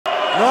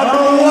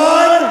Number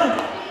 1,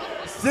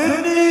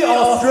 Sydney,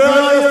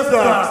 Australia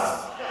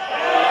sucks.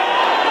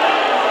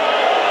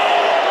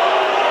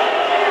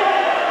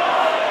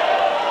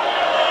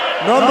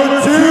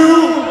 Number 2,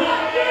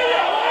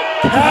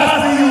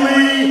 Cassie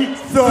Lee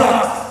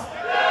sucks.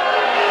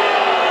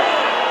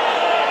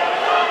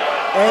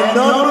 And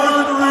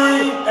number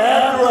 3,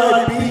 after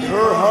I beat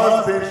her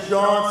husband,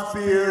 Shawn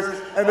Spears,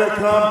 and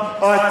become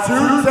a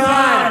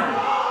two-time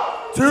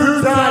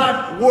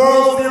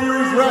World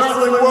Series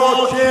Wrestling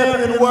World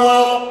Champion,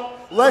 well,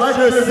 let's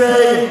just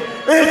say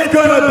it's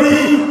gonna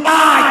be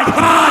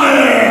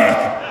iconic!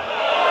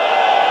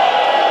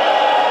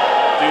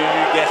 Do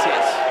you guess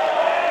it?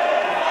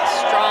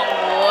 Strong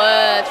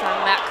words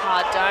from Matt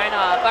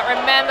Cardona. But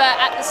remember,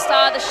 at the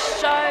start of the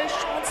show,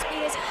 Shawn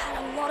Spears had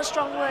a lot of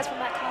strong words from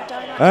Matt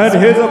Cardona. And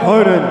his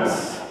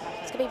opponents.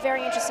 It's going to be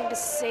very interesting to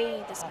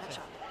see this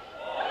matchup.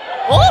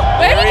 Oh,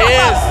 where did he come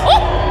is. from?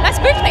 Oh, that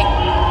spooked me.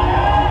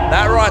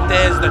 That right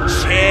there is the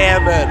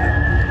chairman.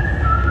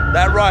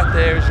 That right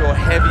there is your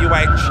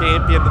heavyweight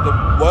champion of the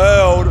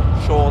world,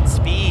 Shawn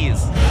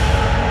Spears. It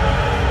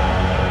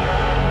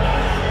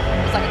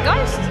was like a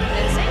ghost.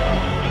 Didn't see it.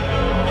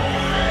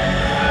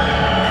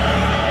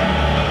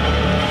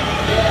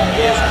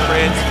 He is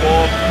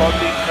transformed from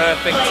the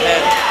Perfect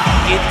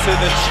 10 into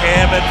the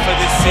chairman for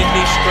this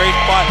Sydney street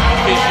fight,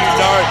 because you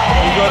know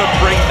you got to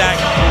bring that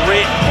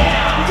grit,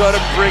 you got to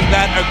bring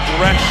that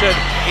aggression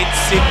in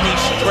Sydney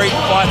street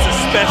fights,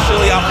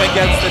 especially up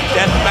against the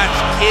deathmatch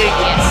king,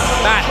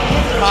 Matt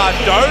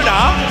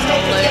Cardona.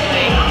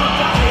 Absolutely.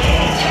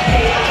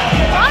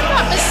 If I'm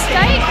not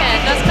mistaken,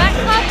 does Matt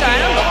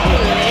Cardona look a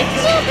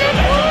little bit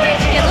worried?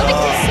 A little bit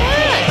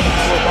concerned.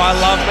 Look, I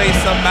love me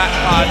some Matt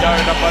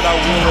Cardona, but I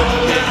will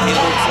admit he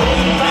looks a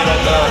little bit on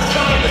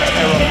the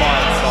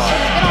terrifying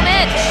side. A bit on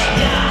edge.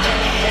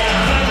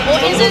 Or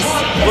is this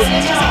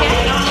just a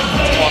character?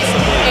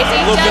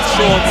 Possibly. Look at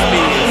Shawn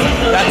Spears.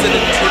 That's an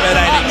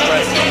intimidating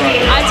wrestler,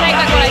 bro. I take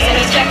back what I said.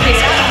 He's definitely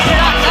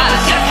not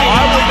that.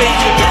 I will beat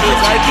you because,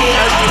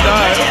 as you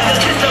know,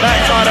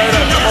 Matt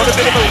Cardona on a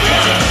bit of a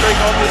losing streak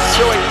on this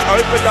tour. He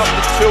opened up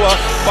the tour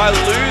by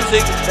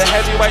losing the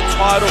heavyweight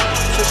title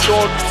to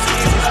Shawn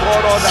Spears. He's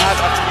gone on to have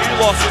a few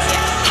losses,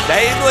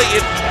 namely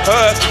in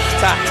Perth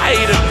to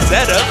Hayden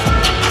Zenith.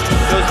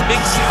 There was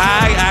mixed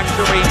tag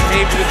action where he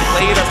teamed with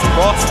Lena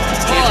Cross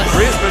in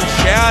Brisbane.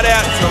 Shout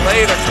out to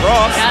Lena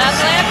Cross. Shout out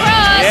to Lena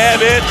Cross. Yeah,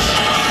 bitch.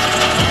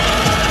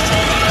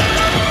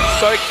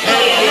 So can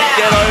he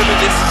get over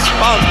this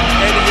spunk?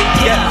 Can he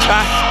get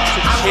back to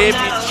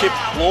championship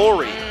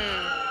glory?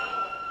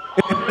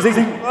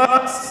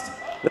 First,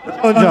 the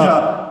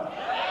challenger.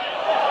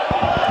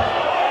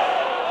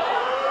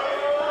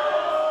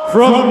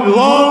 From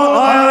Long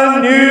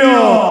Island, New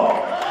York.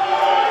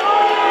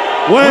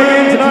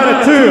 Weighing in tonight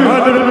at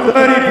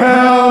 230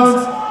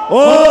 pounds,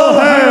 all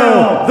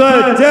hail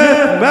the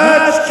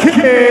Deathmatch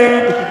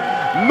King,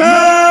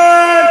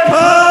 Matt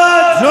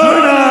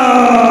Cardona!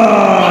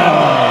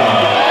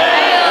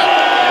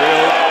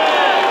 Real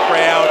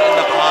crowd in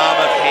the palm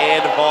of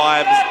hand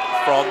vibes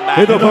from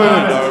Matt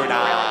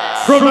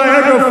Cardona. From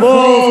Niagara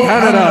Falls,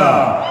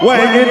 Canada,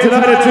 weighing in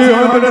tonight at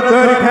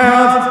 230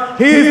 pounds,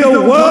 he is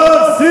the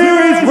World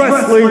Series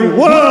Wrestling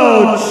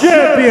World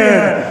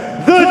Champion,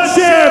 the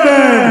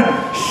Chairman,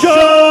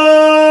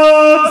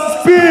 Shawn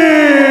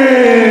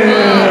Spears!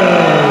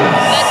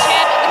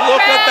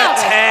 Look at the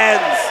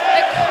tens.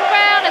 The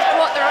crowd has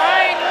brought their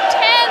own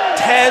tens.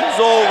 Tens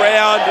all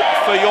round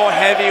for your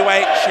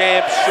heavyweight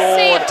champ,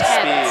 Shawn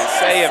Spears.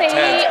 Sea of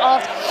tens.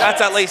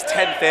 That's at least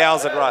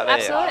 10,000 right there.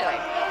 Absolutely.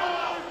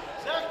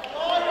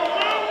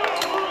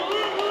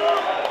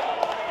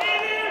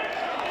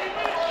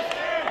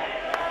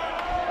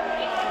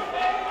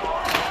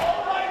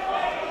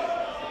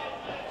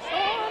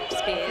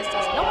 Spears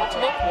does not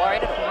look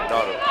worried at all.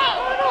 Not at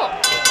all.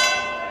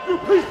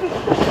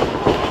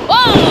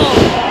 Whoa!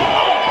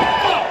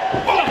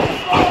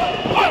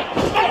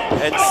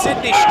 And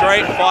Sydney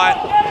straight fight,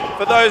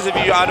 for those of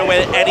you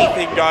unaware,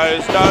 anything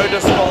goes. No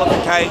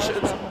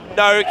disqualifications,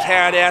 no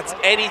countouts,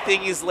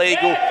 anything is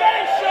legal.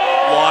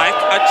 Like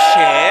a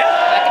chair.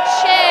 Like a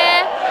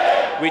chair.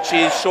 Which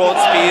is Shawn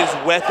Spears'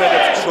 weapon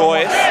of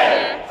choice.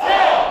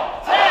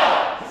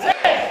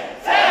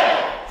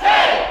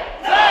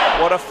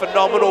 What a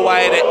phenomenal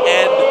way to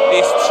end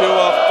this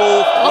tour,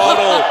 full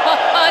throttle.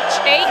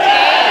 Cheeky.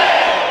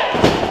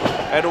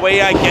 And we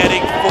are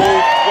getting full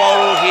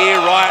throttle here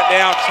right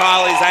now.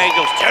 Charlie's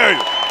Angels 2.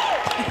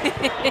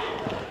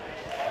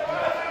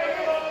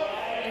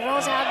 He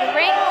rolls out of the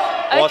ring.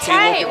 What's he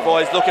looking for?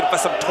 He's looking for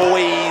some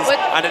toys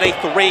underneath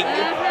the ring.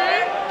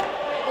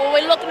 Well,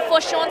 we're looking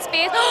for Shawn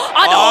Spears. Door!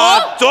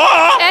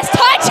 There's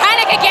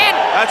Titanic again.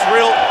 That's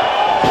real.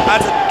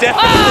 That's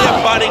definitely a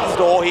Bunnings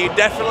door. He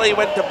definitely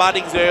went to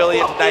Bunnings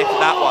earlier today for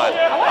that one.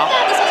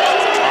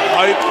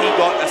 I hope he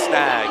got a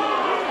snag.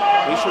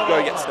 We should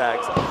go get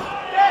snags.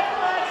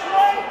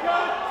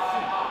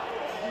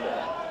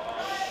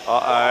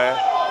 Uh-oh.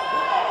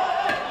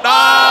 No!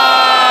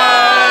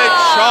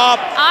 Chop!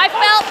 I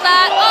felt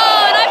that.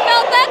 Oh, and I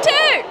felt that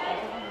too.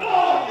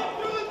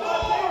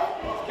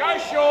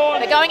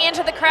 They're going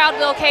into the crowd,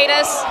 Will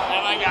Keatis.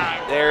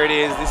 There it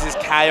is. This is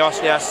chaos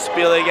now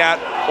spilling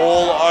out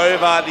all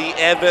over the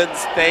Evans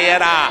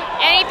Theatre.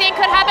 Anything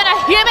could happen. A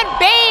human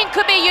being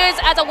could be used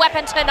as a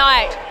weapon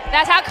tonight.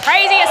 That's how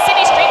crazy a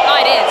Sydney street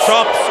night is.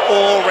 Chops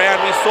all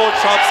round. We saw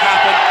chops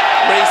happen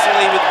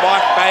recently with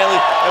Mike Bailey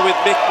and with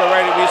Mick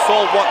Moretti. We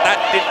saw what that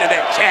did to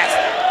their chest.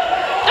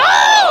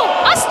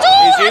 Oh! A stool!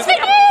 He's using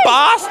a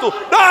bar stool.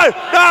 No!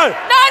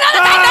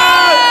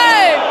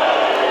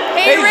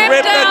 He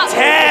ripped the up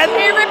 10.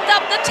 He ripped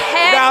up the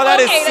 10. Now that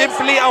is Will Keatis.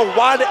 simply a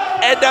 1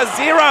 and a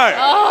 0.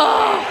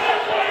 Oh.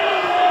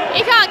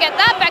 You can't get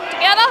that back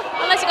together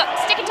unless you got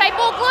sticky tape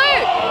or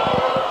glue.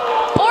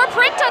 Or a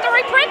printer to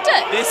reprint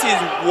it. This is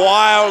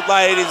wild,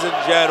 ladies and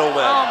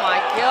gentlemen. Oh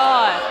my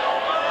God.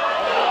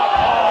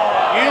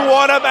 You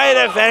want a main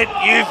event,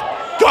 you've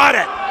got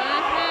it.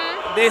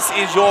 This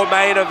is your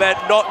main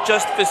event, not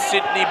just for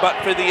Sydney, but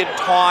for the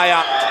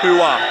entire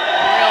tour.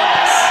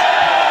 Realness.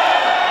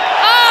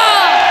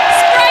 Oh!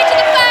 Spray to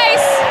the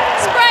face!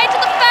 Spray to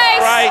the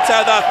face! Right to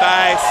the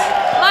face.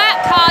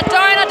 Matt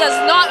Cardona does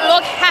not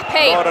look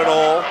happy. Not at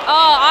all.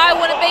 Oh, I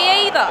wouldn't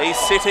be either. He's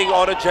sitting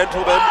on a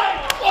gentleman.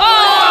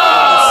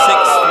 Oh!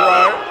 Sixth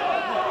row.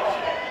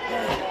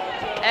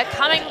 They're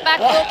coming back,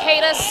 Will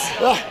Keatis.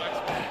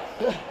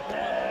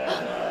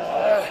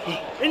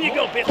 In you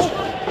go, bitch.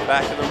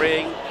 Back in the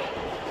ring.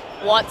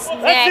 What's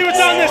next? Let's see what's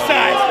on this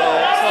side.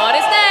 What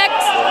is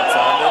next? What's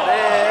under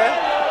there?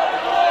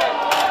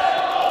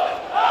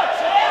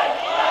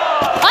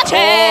 A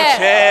chair. 4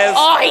 chairs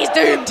Oh, he's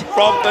doomed.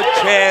 from the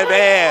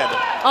chairman.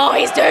 Oh,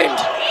 he's doomed.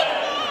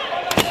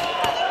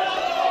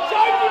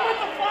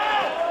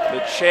 The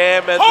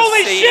chairman,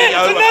 Holy the CEO shit, it's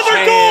of another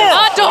chairs. door.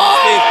 A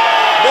door.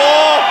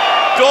 More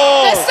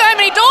doors. There's so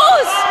many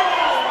doors.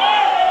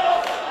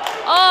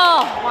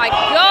 Oh my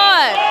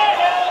God.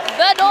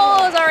 The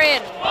doors are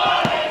in.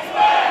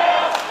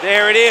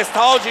 There it is.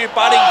 Told you,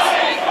 Bunnings.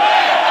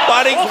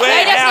 Bunnings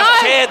They just Warehouse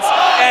know. chants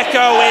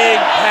echoing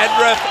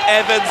Penrith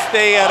Evans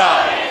Theatre.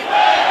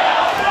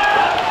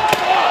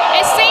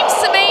 It seems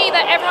to me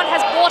that everyone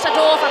has bought a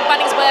door from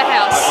Bunnings I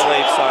Warehouse.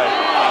 believe so.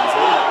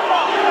 Kingsley.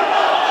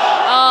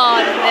 Oh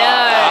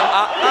no.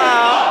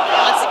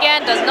 Once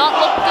again, does not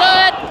look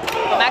good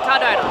for Matt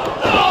Cardona.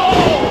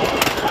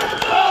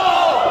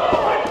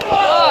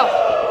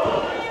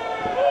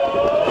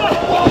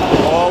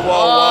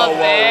 Whoa.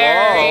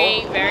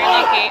 Very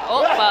lucky.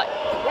 Oh, but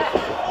what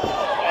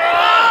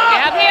do we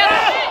have here?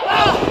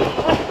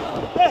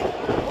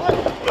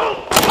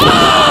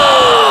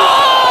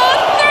 Oh,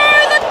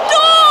 through the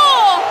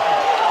door!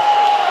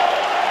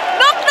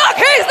 Knock, knock,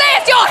 who's there?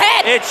 It's your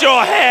head! It's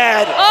your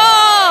head.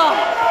 Oh,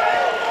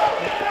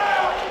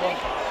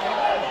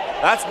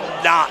 That's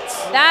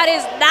nuts. that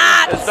is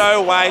nuts! There's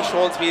no way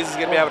Shawn Spears is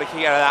going to be able to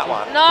kick out of that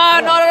one. No,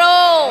 not at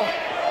all.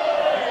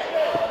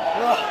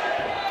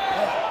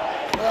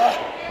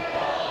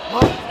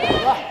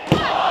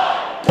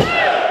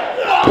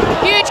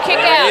 Huge kick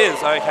There out it is.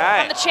 Okay.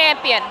 from the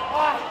champion.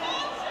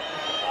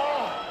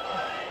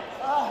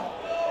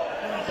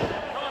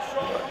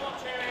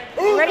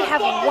 We already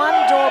have one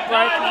door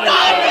broken.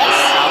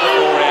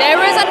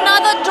 There is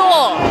another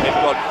door. They've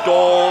got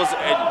doors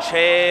and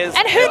chairs.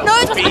 And who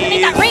knows what's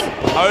underneath that ring?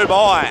 Oh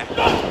my.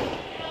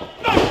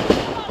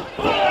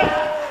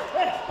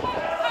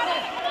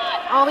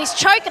 Oh, he's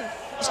choking.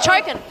 He's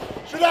choking.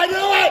 Should I do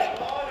it?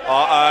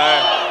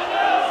 Uh-oh.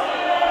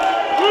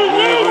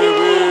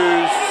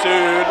 Woo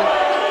soon.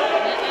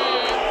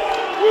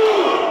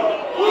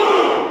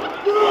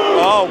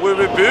 Oh,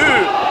 woo-woo-boo.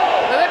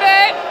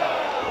 Boo-boo-boo.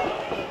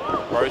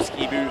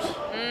 Broski boos.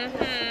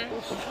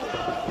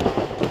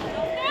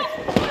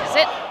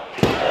 Sit.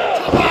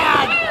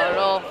 Not at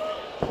all.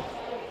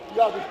 You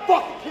gotta be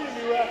fucking kidding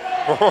me, Ref.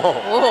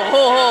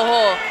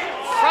 Oh.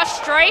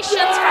 Frustrations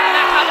from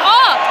that Cardona.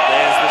 Oh,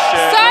 There's the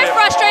shirt. so rip.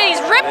 frustrated.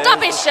 He's ripped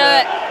up his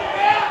shirt.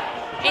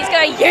 He's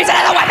going to use it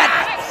as a weapon.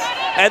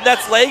 And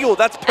that's legal.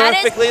 That's That is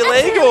perfectly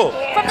legal.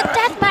 From the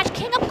deathmatch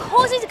king, of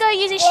course he's going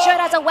to use his shirt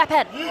as a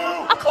weapon.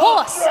 Of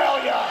course. Flip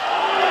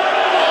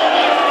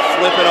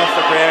it off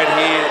the ground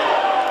here.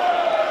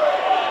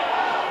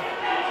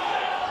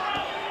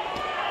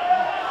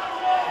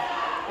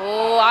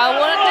 Oh, I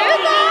wouldn't do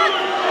that.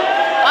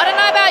 I don't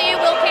know about you,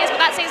 Wilkins, but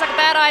that seems like a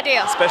bad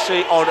idea.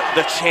 Especially on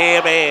the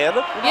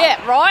chairman.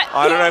 Yeah, right?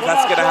 I don't know if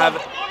that's going to have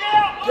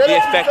the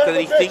effect that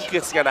he thinks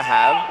it's going to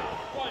have.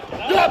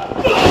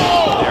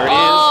 There it is.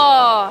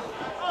 Oh.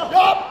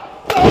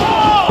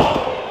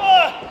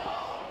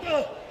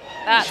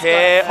 That's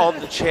Chair on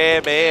the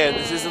chairman.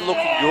 This isn't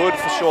looking good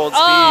for Shawn Spears.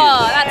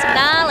 Oh, that's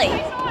gnarly.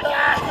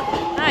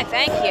 No,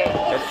 thank you.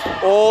 And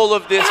all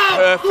of this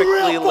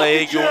perfectly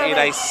legal in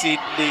a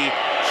Sydney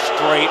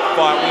street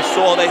fight. We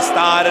saw they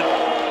started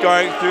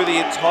going through the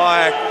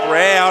entire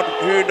crowd.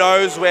 Who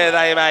knows where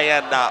they may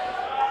end up?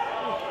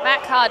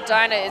 Matt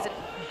Cardona is in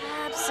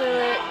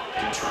absolute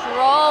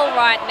control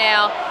right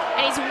now.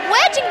 And he's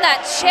wedging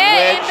that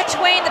chair in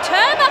between the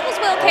turnbuckles,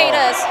 Will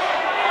Keatis.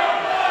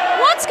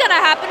 What's going to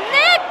happen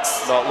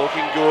next? Not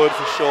looking good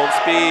for Shawn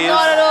Spears.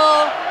 Not at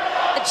all.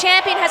 The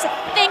champion has to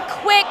think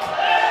quick.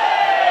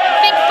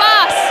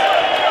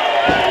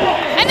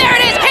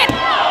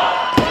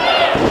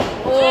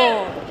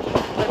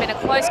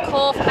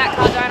 call for Matt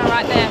Cardona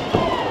right there.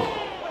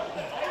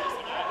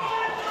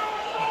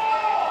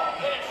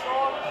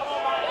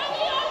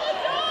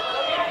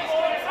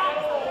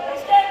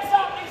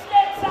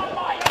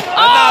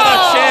 Another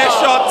chair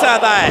shot to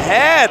the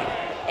head.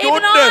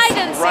 Even I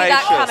didn't see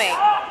that coming.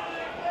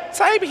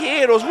 Same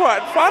here, it was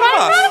right in front of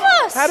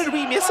us. How did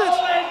we miss it?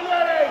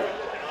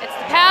 It's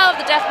the power of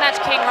the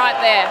Deathmatch King right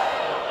there.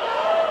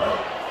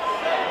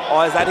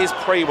 Oh, is that his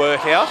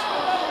pre-workout?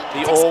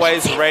 The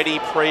always ready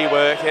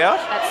pre-workout.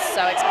 That's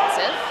so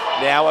expensive.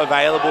 Now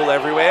available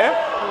everywhere.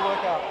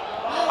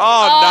 Oh,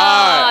 Oh,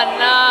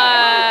 no. no.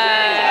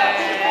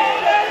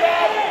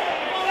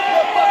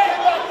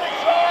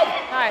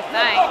 No,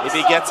 thanks. If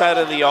he gets out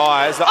of the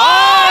eyes.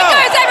 Oh, it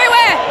goes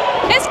everywhere.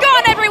 It's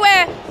gone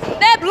everywhere.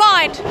 They're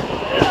blind.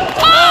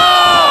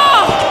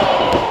 Oh!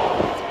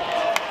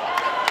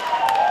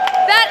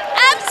 That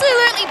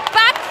absolutely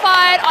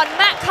backfired on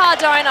Matt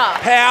Cardona.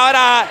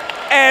 Powder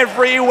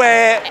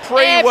everywhere.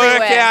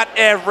 Pre-workout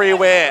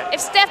everywhere. If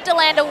Steph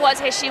DeLander was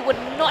here, she would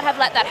not have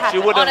let that happen.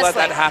 She wouldn't have let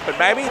honestly. that happen.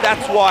 Maybe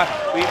that's why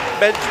we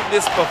mentioned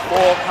this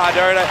before.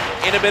 Cardona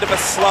in a bit of a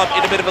slump,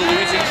 in a bit of a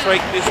losing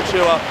streak this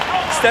tour.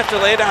 Steph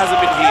DeLander hasn't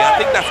been here. I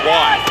think that's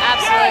why.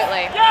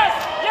 Absolutely.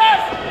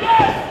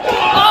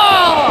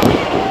 Oh!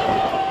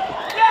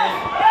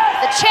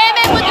 The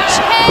chairman with the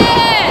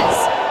chairs.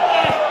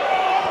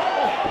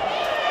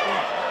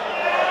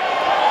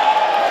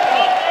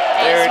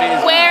 There it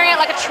is. Wearing it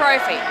like a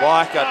trophy.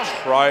 Like a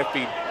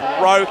trophy.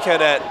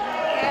 Broken it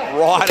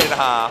right in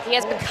half. He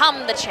has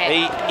become the chair.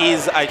 He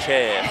is a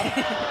chair.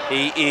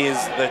 He is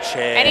the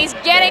chair. And he's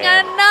getting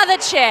another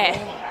chair.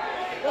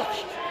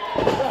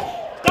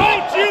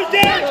 Don't you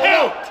dare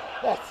count!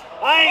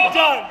 I ain't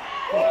done.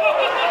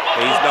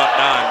 He's not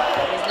done.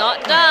 He's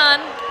not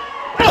done.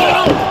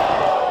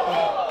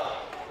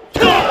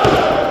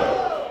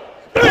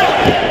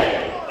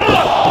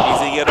 Is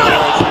he going to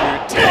go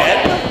to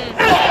 10?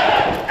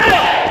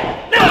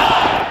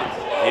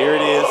 Here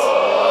it is.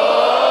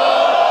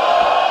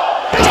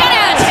 10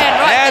 out of 10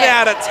 right 10 there.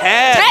 out of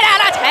 10. 10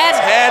 out of 10.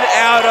 10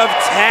 out of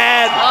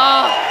 10.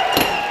 Oh,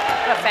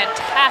 what a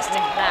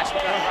fantastic match we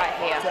got right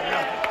here.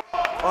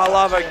 I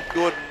love a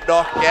good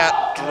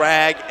knockout,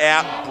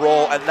 drag-out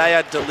brawl, and they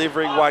are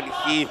delivering one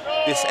here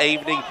this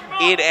evening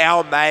in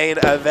our main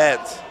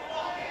event.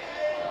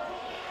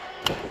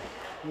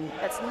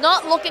 It's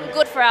not looking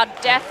good for our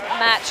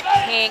Deathmatch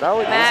King, No,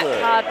 it Matt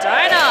isn't.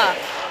 Cardona.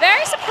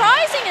 Very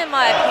surprising in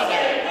my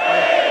opinion.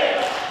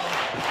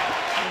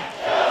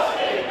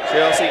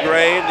 Chelsea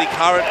Green, the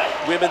current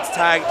women's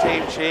tag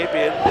team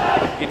champion.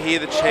 You can hear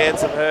the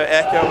chants of her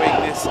echoing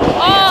this.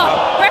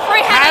 Oh,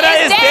 referee Hannah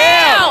is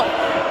down.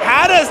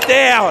 Hannah's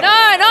down. No,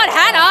 not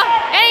Hannah.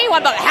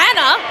 Anyone but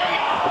Hannah.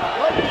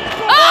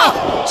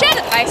 Oh, chair to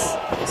the face.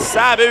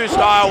 Sabu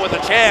style with a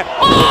chair.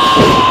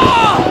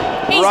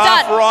 Oh, he's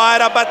Rough done.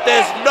 Rider, but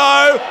there's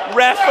no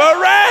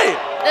referee.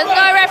 There's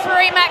no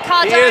referee, Matt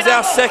Cardona. Here's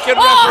our second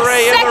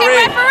referee in the second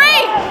ring.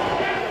 referee.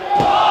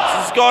 This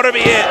has got to be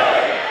it.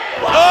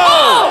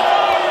 Oh!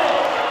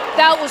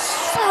 That was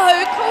so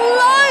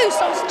close.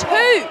 That was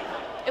two.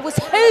 It was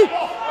who?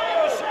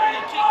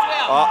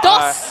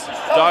 Dos.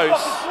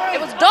 Dose. It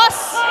was dos.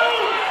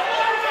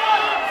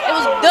 It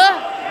was the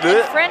in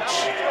The. French.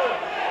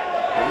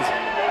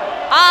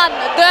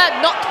 The,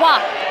 not toi.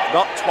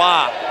 Not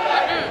toi.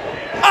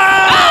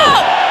 Oh!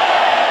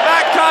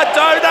 Matt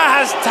Cardona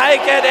has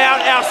taken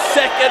out our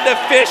second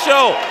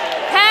official.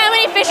 How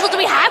many officials do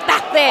we have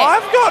back there?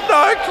 I've got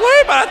no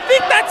clue, but I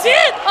think that's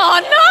it. Oh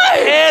no!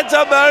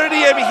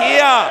 Pandemonium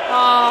here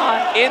Oh,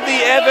 in the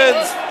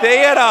Evans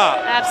Theatre.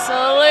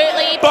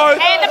 absolutely Both-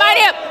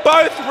 pandemonium.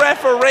 Both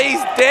referees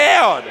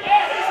down.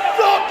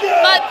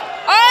 But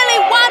only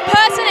one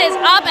person is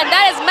up, and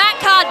that is Matt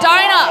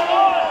Cardona.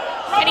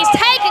 And he's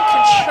taking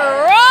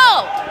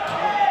control.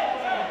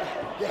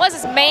 What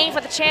does this mean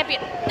for the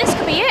champion? This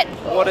could be it.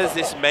 What does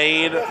this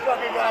mean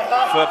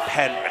for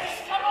Penrith?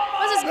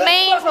 What does this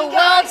mean for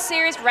World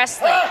Series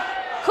Wrestling?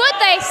 Could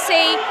they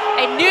see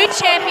a new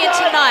champion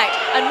tonight?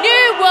 A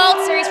new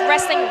World Series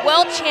Wrestling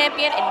world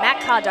champion in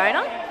Matt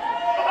Cardona?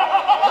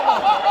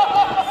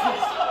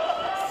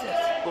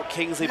 Look,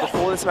 Kingsley,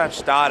 before this match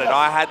started,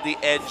 I had the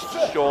edge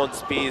to Shawn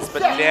Spears,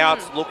 but now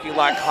it's looking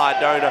like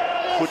Cardona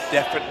could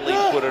definitely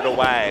put it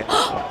away.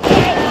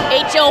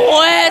 Eat your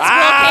words,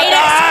 Will Peters.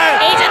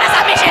 no. He's in a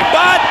submission.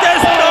 But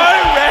there's no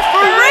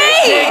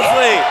referee,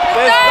 Kingsley.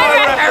 There's no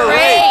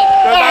referee.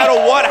 No matter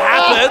what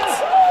happens.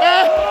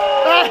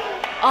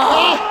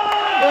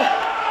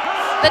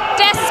 The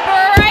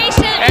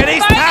desperation. And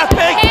he's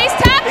tapping. He's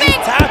tapping.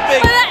 He's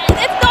tapping. But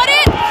it's not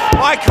it.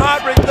 I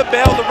can't ring the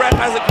bell. The ref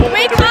hasn't called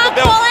me to ring the can't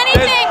bell. call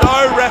anything. There's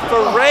no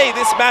referee.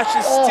 This match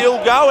is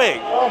still going.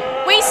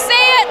 We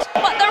see it,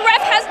 but the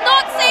ref has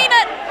not seen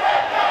it.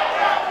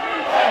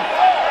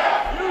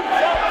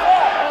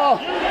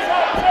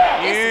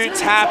 You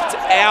tapped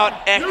out,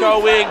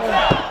 echoing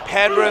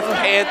Penrith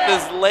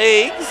Panthers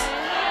leagues,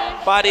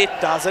 but it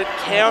doesn't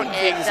count,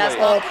 Kingsley. Does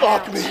not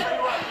Fuck me.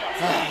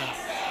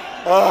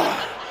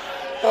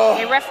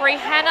 Okay, referee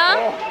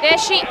Hannah, there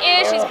she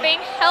is. She's being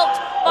helped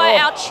by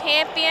our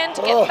champion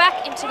to get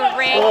back into the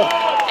ring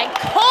and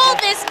call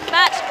this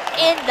match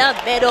in the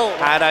middle.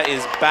 Hannah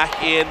is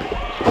back in,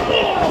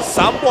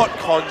 somewhat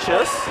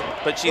conscious,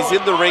 but she's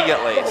in the ring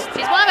at least.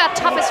 She's one of our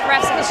toughest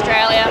refs in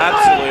Australia.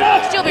 Absolutely.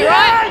 She'll be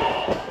right.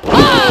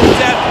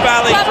 Death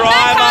Valley But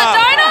driver.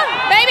 Cardona,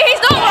 maybe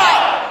he's not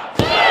right.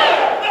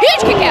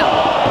 Huge kick out.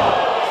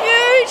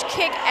 Huge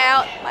kick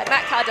out by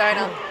Matt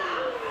Cardona.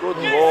 Good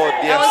Lord,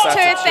 yes, That was that's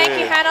two. a Thank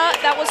you, Hannah.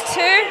 That was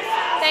two.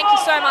 Thank you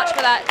so much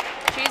for that.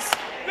 She's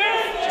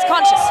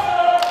conscious.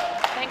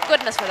 Thank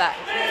goodness for that.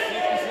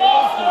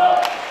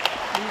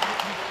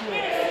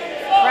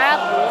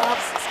 Crowd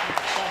loves this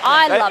match.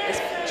 I love this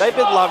match. They've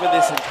been loving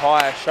this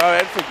entire show,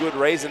 and for good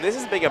reason. This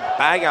has been a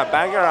banger,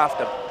 banger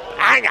after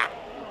banger,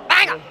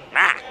 banger.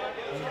 Are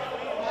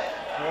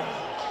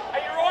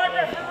you right,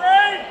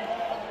 referee?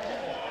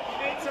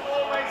 Need some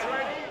always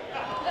ready.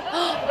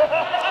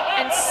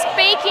 And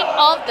speaking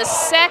of the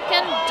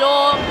second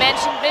door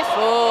mentioned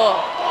before,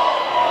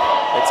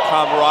 It's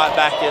come right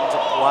back into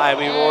play.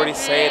 We've already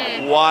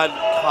seen one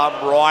come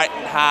right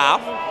in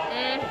half.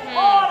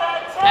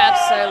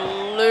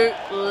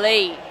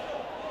 absolutely.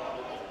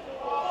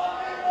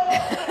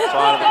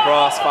 Trying to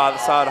cross, Father,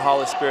 Son,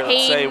 Holy Spirit. Let's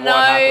He see what knows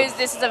happens.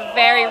 this is a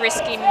very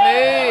risky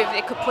move.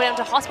 It could put him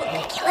to hospital.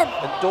 It could kill him.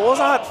 And doors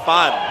aren't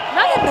fun.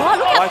 No, they're not.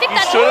 Look how thick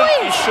that door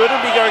you is.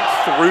 shouldn't be going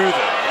through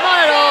them. Not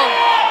at all.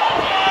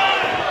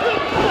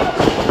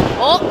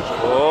 Oh.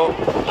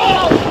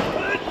 Oh.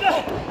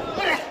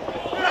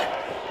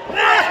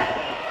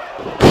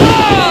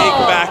 Big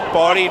back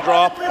body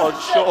drop on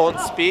Shawn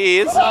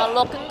Spears. Not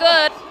looking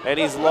good. And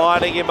he's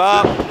lining him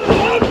up.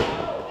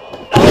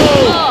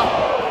 Oh.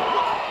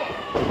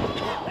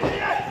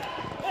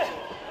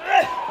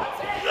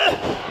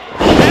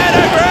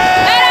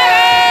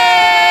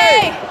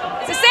 Pedigree!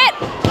 Is this it?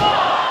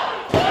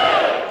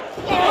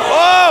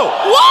 Oh!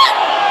 What?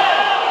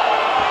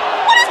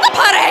 What is the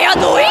pareja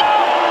doing?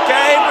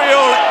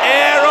 Gabriel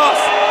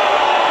Eros.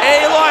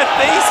 Eli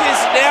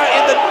Thesis now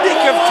in the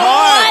nick of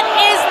time. What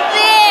is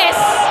this?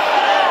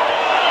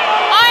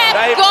 I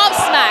am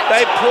gobsmacked.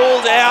 They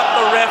pulled out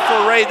the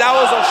referee. That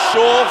was a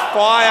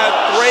surefire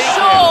 3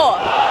 count. Sure.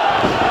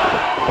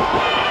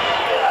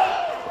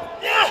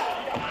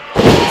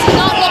 It's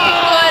not looking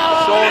good.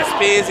 Shawn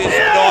Spears is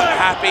not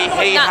happy.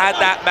 He No. had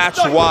that match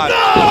won.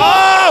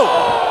 Oh!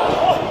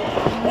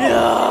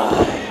 No.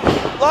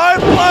 Low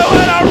blow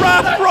and a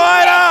Rough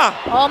Rider.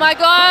 Oh my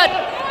God.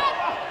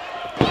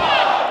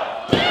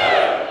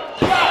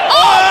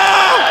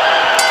 Oh!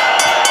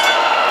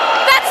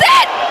 That's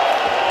it.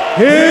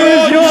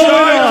 Here's your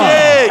winner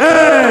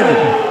and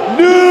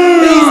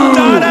He's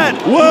done new it.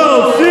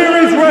 World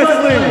Series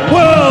Wrestling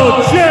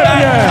World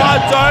Champion,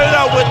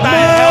 Cardona with the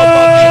help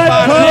of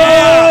Iman I'm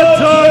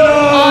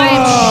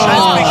has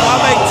shocked.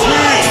 become a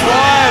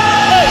 2-time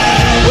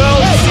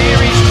World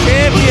Series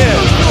champion.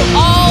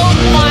 Oh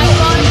my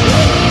God.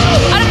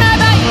 I don't know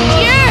about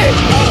you,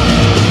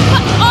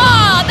 but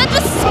the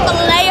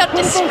display of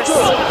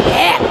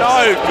disrespect.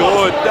 No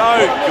good, no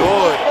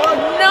good.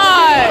 No.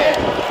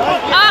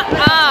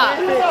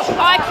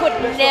 I could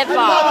never.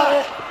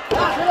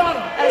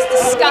 That was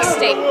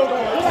disgusting.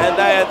 And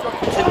they are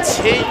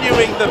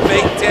continuing the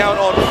beatdown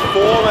on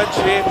former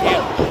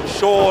champion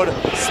Shawn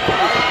Spears.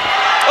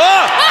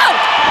 Oh! Oh!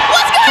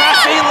 What's going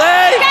Cassie on?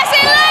 Lee!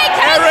 Cassie Lee!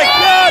 Eric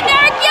Young!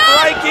 Eric Young!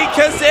 Frankie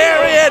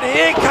Kazarian!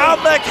 Here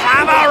come the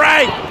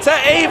cavalry to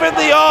even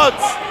the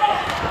odds!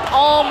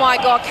 Oh my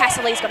God,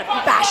 Cassie Lee's gonna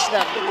bash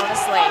them,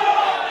 honestly.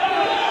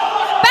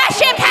 Bash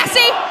him,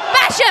 Cassie!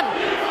 Bash him!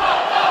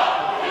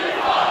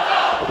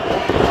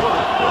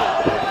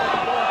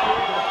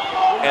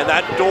 And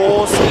that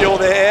door's still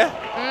there.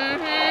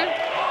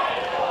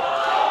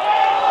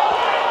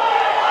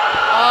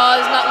 Oh,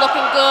 it's not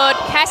looking good.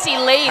 Cassie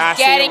Lee's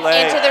Cassie getting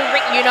Lee. into the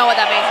ring. You know what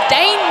that means.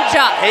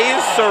 Danger! He's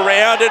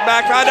surrounded,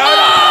 Cardona.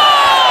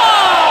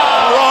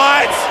 Oh!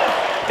 Right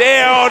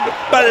down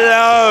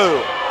below.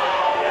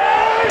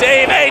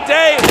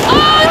 DVD.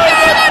 Oh,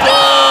 through the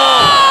door!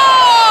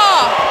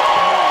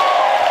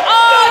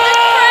 Oh, the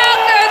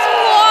crowd goes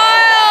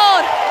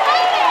wild!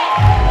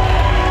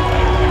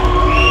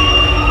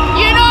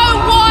 You know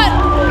what?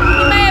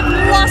 He may have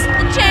lost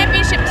the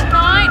championship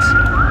tonight,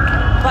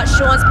 but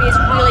Shawn Spears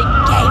really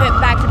gave it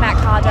back to Matt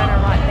Cardona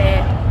right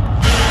there.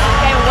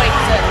 Gave him what he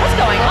deserved. What's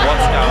going on?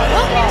 What's going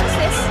on? What is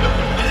this?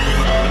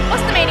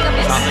 What's the meaning of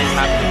this? Something's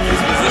happening. Was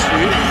this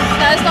you?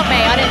 No, it's not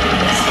me. I didn't do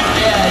this.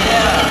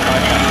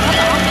 What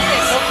the fuck is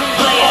this?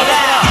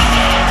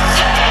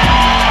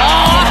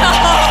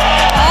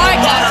 I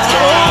got us.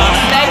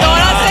 They got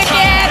us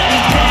again.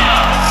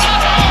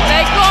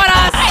 They got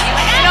us.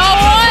 You know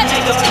what?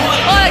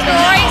 What a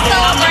great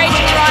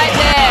celebration right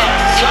there.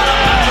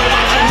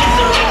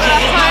 The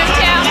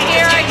hometown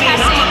hero,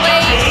 Cassie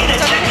Lee,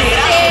 from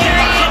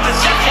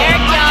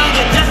Eric Young.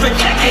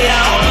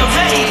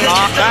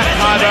 Matt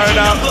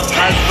Cardona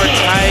has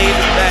retained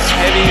the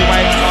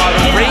heavyweight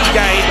title,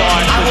 regained,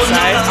 I should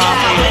say,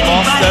 after he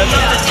lost it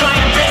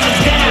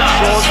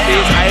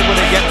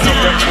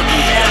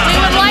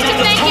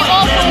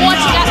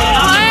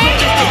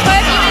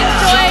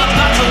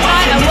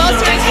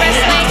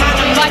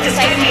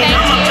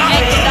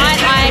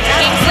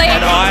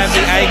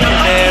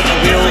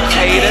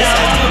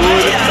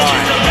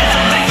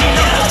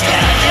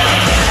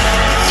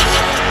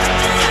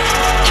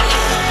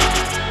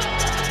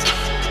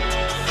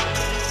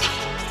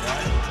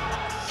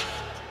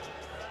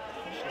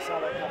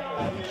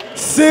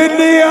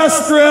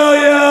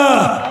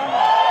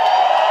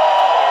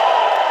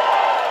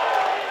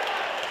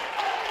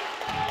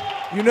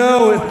You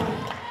know,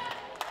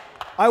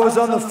 I was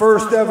on the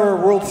first ever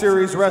World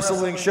Series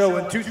Wrestling show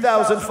in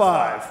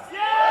 2005.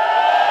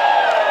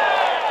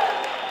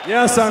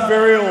 Yes, I'm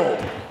very old.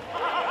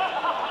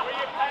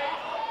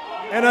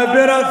 And I've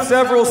been on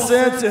several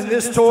since, and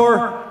this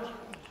tour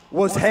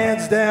was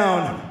hands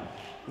down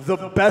the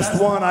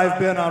best one I've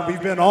been on.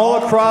 We've been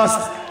all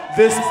across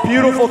this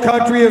beautiful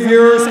country of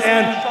yours,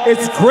 and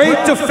it's great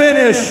to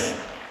finish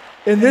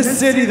in this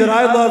city that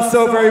I love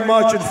so very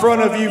much in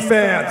front of you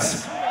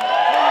fans.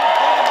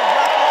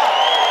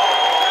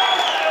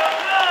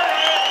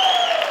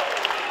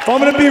 If I'm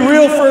gonna be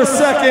real for a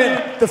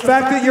second, the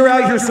fact that you're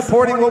out here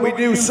supporting what we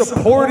do,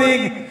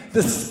 supporting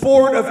the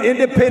sport of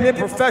independent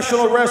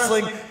professional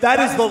wrestling, that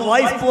is the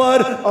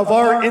lifeblood of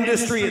our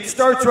industry. It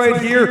starts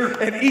right here,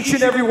 and each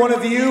and every one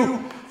of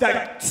you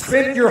that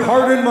spent your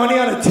hard-earned money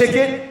on a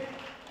ticket,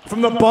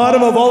 from the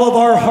bottom of all of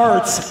our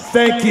hearts,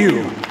 thank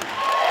you.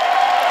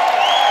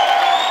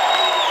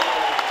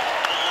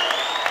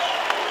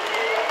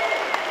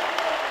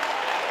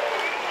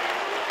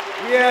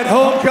 We had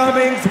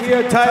homecomings, we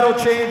had title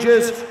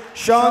changes.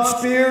 Shawn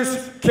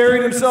Spears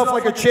carried himself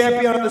like a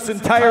champion on this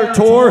entire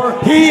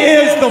tour. He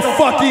is the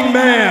fucking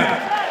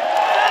man.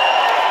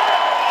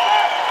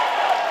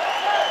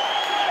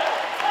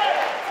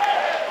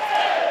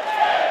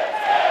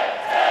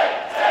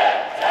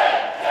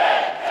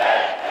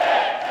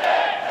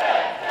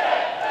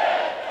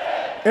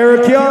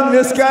 Eric Young,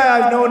 this guy,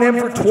 I've known him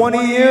for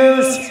 20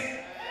 years.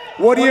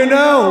 What do you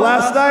know?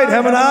 Last night,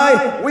 him and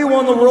I, we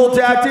won the World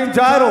Tag Team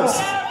titles.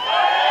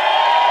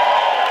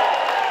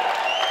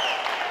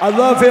 I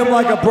love him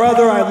like a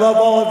brother. I love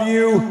all of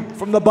you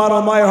from the bottom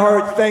of my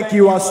heart. Thank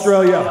you,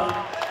 Australia.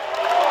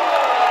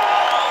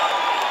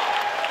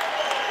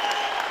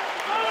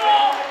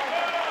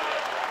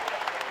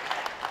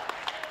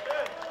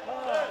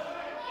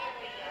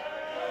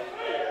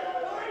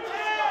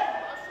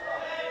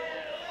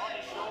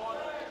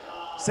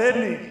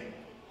 Sydney.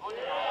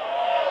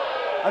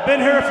 I've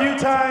been here a few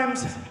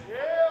times.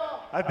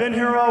 I've been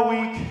here all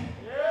week.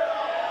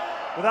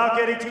 Without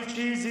getting too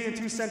cheesy and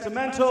too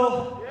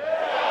sentimental,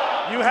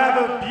 you have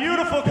a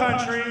beautiful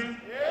country,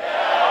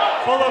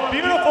 full of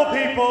beautiful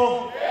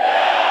people,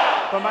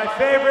 but my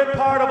favorite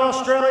part of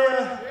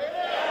Australia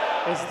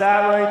is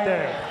that right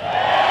there.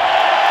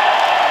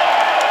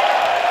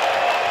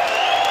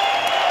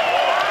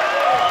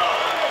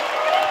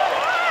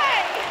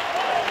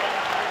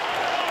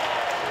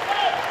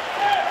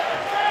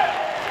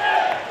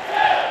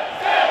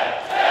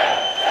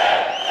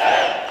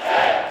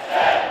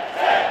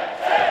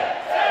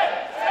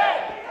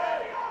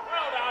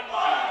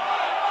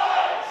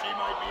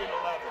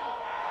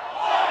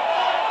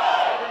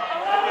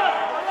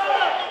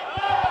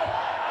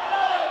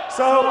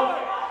 So,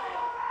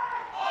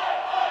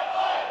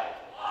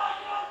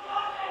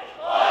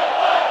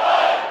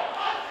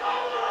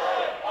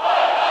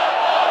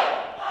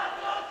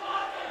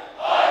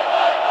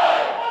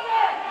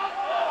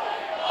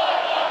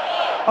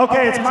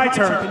 okay, it's my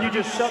turn. Can you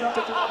just shut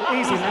the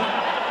easy,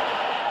 man?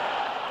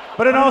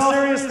 But in all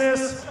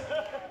seriousness,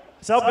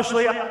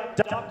 selfishly, I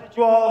adopted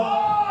you all.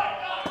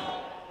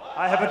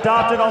 I have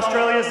adopted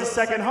Australia as a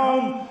second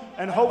home,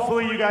 and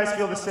hopefully you guys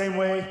feel the same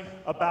way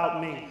about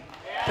me.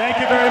 Thank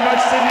you very much,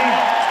 Sydney.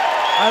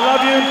 I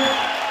love you.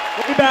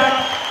 We'll be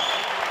back.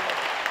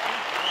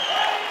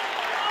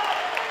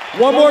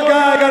 One more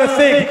guy I gotta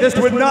think. This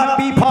would not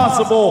be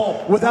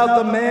possible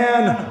without the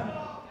man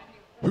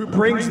who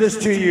brings this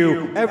to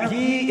you.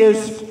 He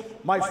is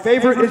my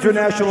favorite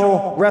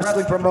international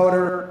wrestling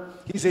promoter.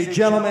 He's a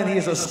gentleman, he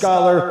is a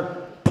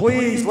scholar.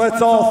 Please,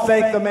 let's all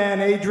thank the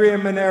man,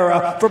 Adrian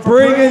Manera, for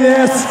bringing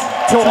this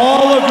to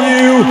all of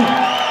you.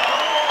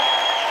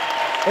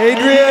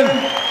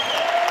 Adrian.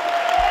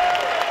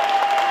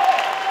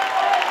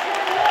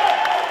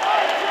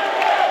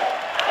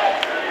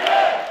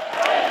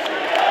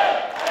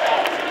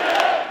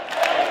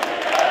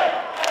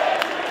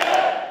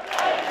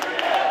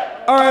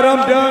 All right,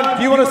 I'm done.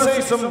 Do you want to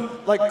say some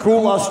like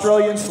cool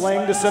Australian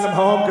slang to send him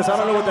home? Because I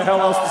don't know what the hell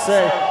else to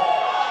say.